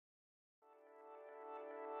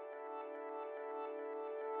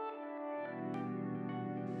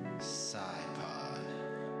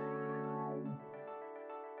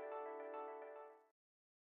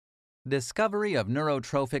Discovery of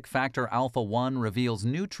neurotrophic factor alpha 1 reveals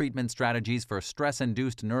new treatment strategies for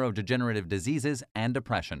stress-induced neurodegenerative diseases and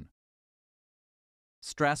depression.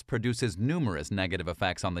 Stress produces numerous negative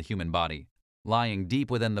effects on the human body. Lying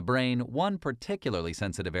deep within the brain, one particularly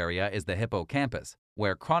sensitive area is the hippocampus,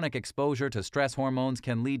 where chronic exposure to stress hormones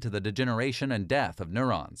can lead to the degeneration and death of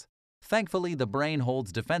neurons. Thankfully, the brain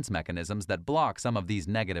holds defense mechanisms that block some of these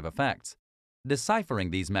negative effects.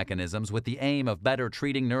 Deciphering these mechanisms with the aim of better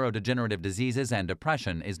treating neurodegenerative diseases and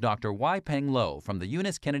depression is Dr. Wei-Peng Lo from the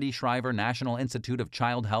Eunice Kennedy Shriver National Institute of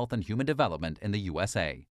Child Health and Human Development in the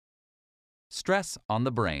USA. Stress on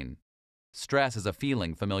the brain. Stress is a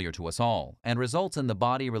feeling familiar to us all and results in the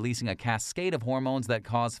body releasing a cascade of hormones that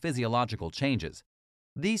cause physiological changes.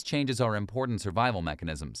 These changes are important survival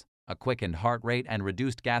mechanisms. A quickened heart rate and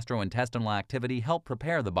reduced gastrointestinal activity help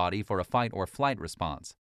prepare the body for a fight or flight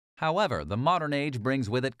response. However, the modern age brings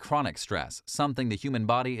with it chronic stress, something the human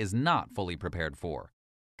body is not fully prepared for.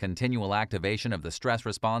 Continual activation of the stress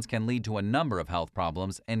response can lead to a number of health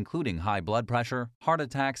problems, including high blood pressure, heart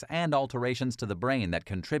attacks, and alterations to the brain that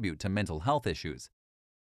contribute to mental health issues.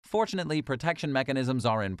 Fortunately, protection mechanisms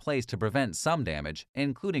are in place to prevent some damage,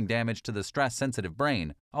 including damage to the stress-sensitive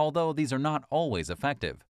brain, although these are not always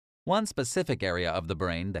effective. One specific area of the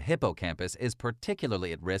brain, the hippocampus, is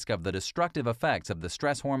particularly at risk of the destructive effects of the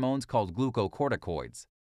stress hormones called glucocorticoids.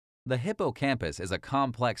 The hippocampus is a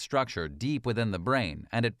complex structure deep within the brain,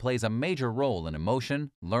 and it plays a major role in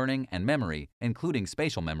emotion, learning, and memory, including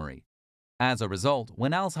spatial memory. As a result,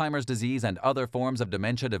 when Alzheimer's disease and other forms of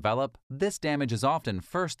dementia develop, this damage is often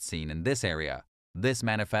first seen in this area. This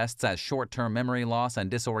manifests as short-term memory loss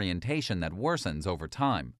and disorientation that worsens over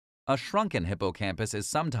time. A shrunken hippocampus is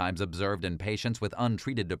sometimes observed in patients with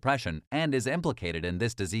untreated depression and is implicated in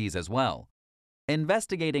this disease as well.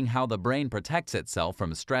 Investigating how the brain protects itself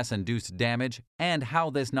from stress-induced damage and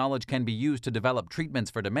how this knowledge can be used to develop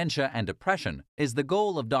treatments for dementia and depression is the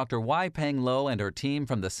goal of Dr. Wei-Peng Lo and her team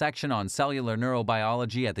from the section on cellular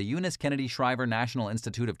neurobiology at the Eunice Kennedy Shriver National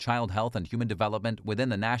Institute of Child Health and Human Development within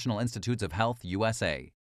the National Institutes of Health,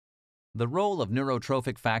 USA. The role of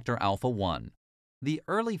neurotrophic factor alpha 1. The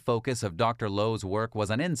early focus of Dr. Lo's work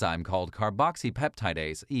was an enzyme called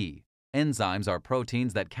carboxypeptidase E. Enzymes are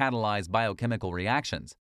proteins that catalyze biochemical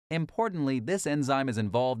reactions. Importantly, this enzyme is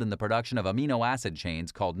involved in the production of amino acid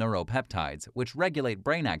chains called neuropeptides, which regulate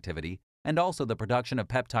brain activity, and also the production of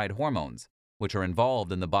peptide hormones, which are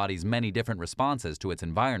involved in the body's many different responses to its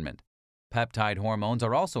environment. Peptide hormones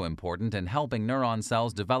are also important in helping neuron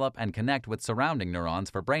cells develop and connect with surrounding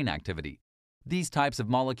neurons for brain activity. These types of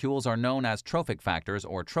molecules are known as trophic factors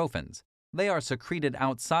or trophins. They are secreted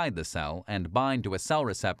outside the cell and bind to a cell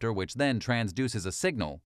receptor which then transduces a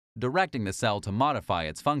signal, directing the cell to modify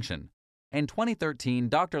its function. In 2013,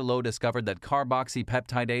 Dr. Lo discovered that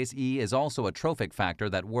carboxypeptidase E is also a trophic factor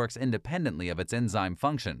that works independently of its enzyme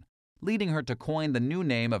function, leading her to coin the new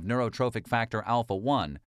name of neurotrophic factor alpha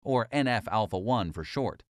 1, or NF-alpha-1 for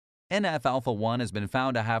short. NF-alpha-1 has been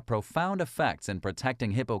found to have profound effects in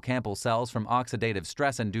protecting hippocampal cells from oxidative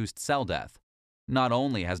stress-induced cell death. Not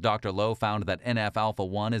only has Dr. Lo found that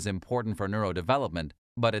NF-alpha-1 is important for neurodevelopment,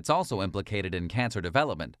 but it's also implicated in cancer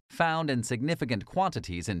development, found in significant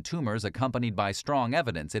quantities in tumors accompanied by strong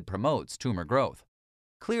evidence it promotes tumor growth.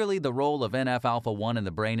 Clearly, the role of NF-alpha-1 in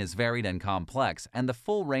the brain is varied and complex, and the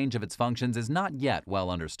full range of its functions is not yet well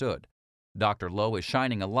understood. Dr. Lo is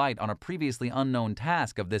shining a light on a previously unknown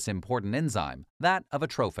task of this important enzyme, that of a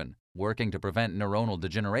trophin, working to prevent neuronal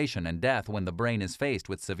degeneration and death when the brain is faced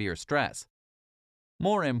with severe stress.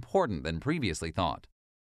 More important than previously thought.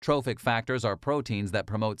 Trophic factors are proteins that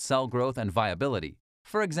promote cell growth and viability.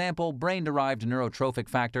 For example, brain-derived neurotrophic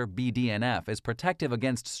factor BDNF is protective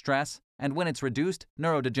against stress, and when it's reduced,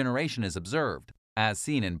 neurodegeneration is observed, as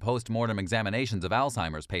seen in post-mortem examinations of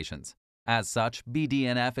Alzheimer's patients. As such,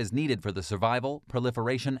 BDNF is needed for the survival,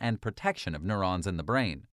 proliferation, and protection of neurons in the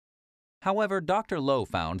brain. However, Dr. Lo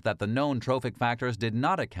found that the known trophic factors did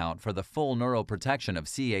not account for the full neuroprotection of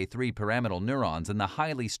CA3 pyramidal neurons in the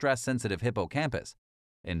highly stress-sensitive hippocampus.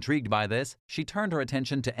 Intrigued by this, she turned her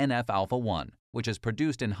attention to NF-alpha-1, which is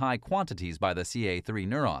produced in high quantities by the CA3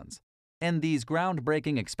 neurons. In these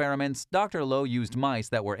groundbreaking experiments, Dr. Lo used mice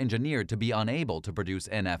that were engineered to be unable to produce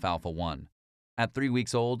NF-alpha-1. At 3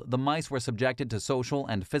 weeks old, the mice were subjected to social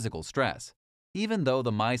and physical stress. Even though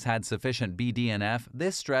the mice had sufficient BDNF,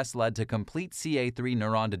 this stress led to complete CA3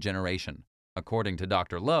 neuron degeneration. According to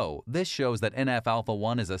Dr. Lo, this shows that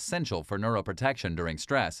NF-alpha-1 is essential for neuroprotection during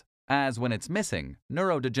stress, as when it's missing,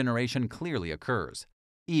 neurodegeneration clearly occurs.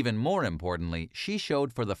 Even more importantly, she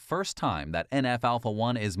showed for the first time that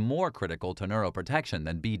NF-alpha-1 is more critical to neuroprotection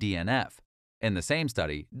than BDNF. In the same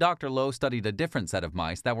study, Dr. Lowe studied a different set of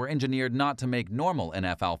mice that were engineered not to make normal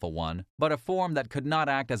NF-alpha-1, but a form that could not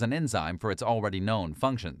act as an enzyme for its already known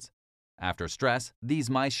functions. After stress,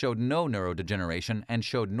 these mice showed no neurodegeneration and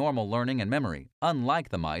showed normal learning and memory, unlike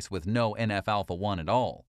the mice with no NF-alpha-1 at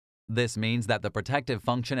all. This means that the protective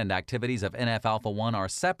function and activities of NF-alpha-1 are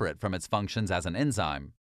separate from its functions as an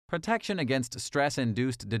enzyme. Protection against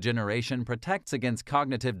stress-induced degeneration protects against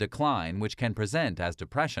cognitive decline, which can present as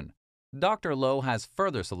depression. Dr. Lowe has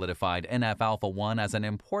further solidified NF-alpha-1 as an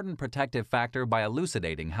important protective factor by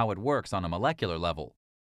elucidating how it works on a molecular level.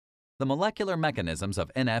 The molecular mechanisms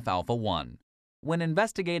of NF-alpha-1. When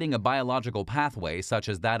investigating a biological pathway such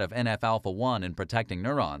as that of NF-alpha-1 in protecting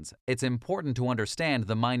neurons, it's important to understand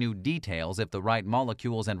the minute details if the right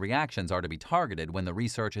molecules and reactions are to be targeted when the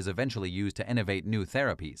research is eventually used to innovate new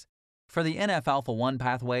therapies. For the NF-alpha-1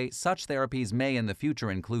 pathway, such therapies may in the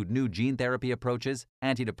future include new gene therapy approaches,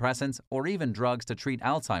 antidepressants, or even drugs to treat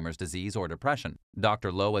Alzheimer's disease or depression.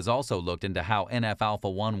 Dr. Lowe has also looked into how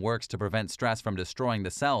NF-alpha-1 works to prevent stress from destroying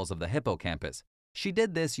the cells of the hippocampus. She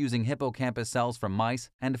did this using hippocampus cells from mice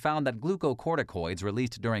and found that glucocorticoids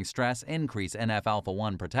released during stress increase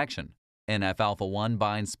NF-alpha-1 protection. NF-alpha-1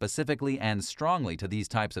 binds specifically and strongly to these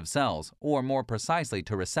types of cells, or more precisely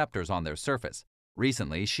to receptors on their surface.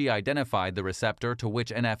 Recently, she identified the receptor to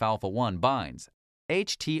which NF-alpha-1 binds,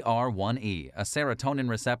 HTR1E, a serotonin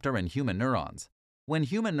receptor in human neurons. When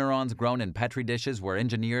human neurons grown in petri dishes were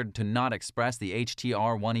engineered to not express the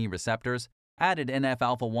HTR1E receptors, added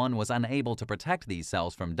NF-alpha-1 was unable to protect these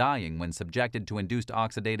cells from dying when subjected to induced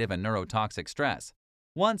oxidative and neurotoxic stress.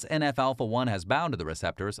 Once NF-alpha-1 has bound to the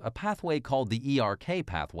receptors, a pathway called the ERK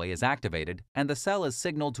pathway is activated, and the cell is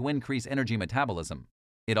signaled to increase energy metabolism.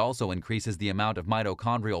 It also increases the amount of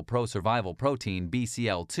mitochondrial pro-survival protein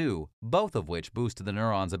BCL2, both of which boost the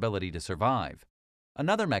neuron's ability to survive.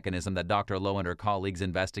 Another mechanism that Dr. Lowe and her colleagues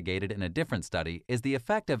investigated in a different study is the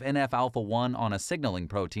effect of NF-alpha-1 on a signaling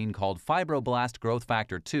protein called fibroblast growth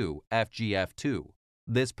factor 2, FGF2.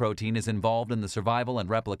 This protein is involved in the survival and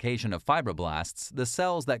replication of fibroblasts, the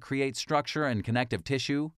cells that create structure and connective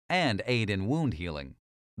tissue, and aid in wound healing.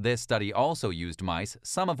 This study also used mice,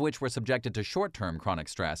 some of which were subjected to short-term chronic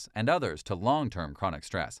stress and others to long-term chronic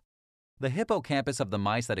stress. The hippocampus of the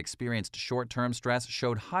mice that experienced short-term stress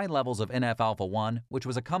showed high levels of NF-alpha-1, which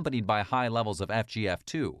was accompanied by high levels of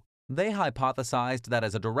FGF2. They hypothesized that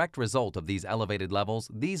as a direct result of these elevated levels,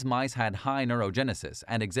 these mice had high neurogenesis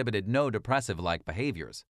and exhibited no depressive-like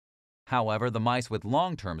behaviors. However, the mice with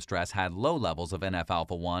long-term stress had low levels of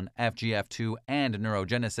NF-alpha-1, FGF2, and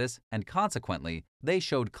neurogenesis, and consequently, they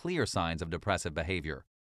showed clear signs of depressive behavior.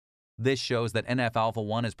 This shows that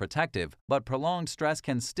NF-alpha-1 is protective, but prolonged stress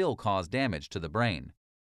can still cause damage to the brain.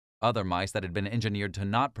 Other mice that had been engineered to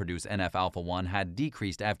not produce NF-alpha-1 had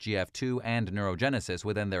decreased FGF2 and neurogenesis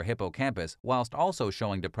within their hippocampus, whilst also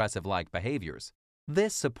showing depressive-like behaviors.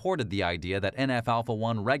 This supported the idea that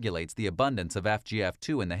NF-alpha-1 regulates the abundance of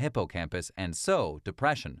FGF2 in the hippocampus and so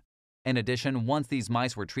depression. In addition, once these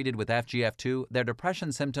mice were treated with FGF2, their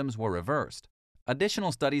depression symptoms were reversed.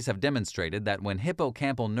 Additional studies have demonstrated that when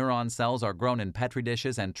hippocampal neuron cells are grown in petri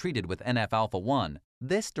dishes and treated with NF-alpha-1,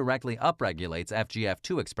 this directly upregulates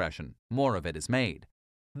FGF2 expression. More of it is made.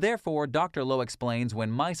 Therefore, Dr. Lowe explains when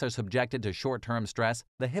mice are subjected to short-term stress,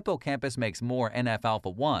 the hippocampus makes more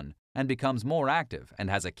NF-alpha-1 and becomes more active and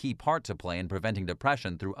has a key part to play in preventing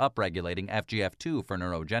depression through upregulating FGF2 for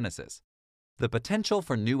neurogenesis. The potential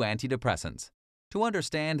for new antidepressants. To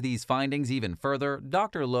understand these findings even further,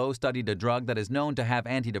 Dr. Lowe studied a drug that is known to have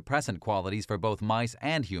antidepressant qualities for both mice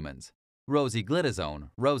and humans, rosiglitazone,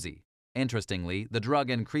 Rosi. Interestingly, the drug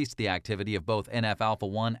increased the activity of both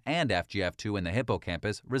NF-alpha-1 and FGF2 in the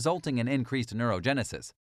hippocampus, resulting in increased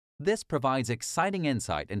neurogenesis. This provides exciting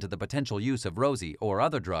insight into the potential use of Rosi or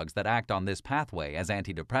other drugs that act on this pathway as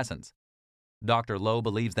antidepressants. Dr. Lowe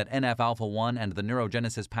believes that NF-alpha-1 and the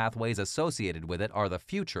neurogenesis pathways associated with it are the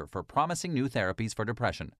future for promising new therapies for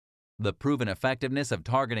depression. The proven effectiveness of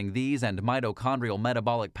targeting these and mitochondrial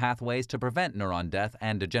metabolic pathways to prevent neuron death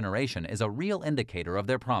and degeneration is a real indicator of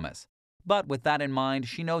their promise. But with that in mind,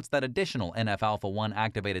 she notes that additional NF-alpha-1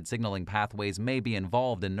 activated signaling pathways may be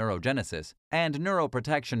involved in neurogenesis, and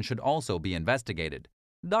neuroprotection should also be investigated.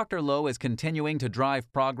 Dr. Lowe is continuing to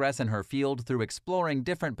drive progress in her field through exploring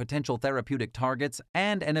different potential therapeutic targets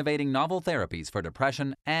and innovating novel therapies for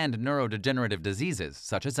depression and neurodegenerative diseases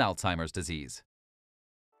such as Alzheimer's disease.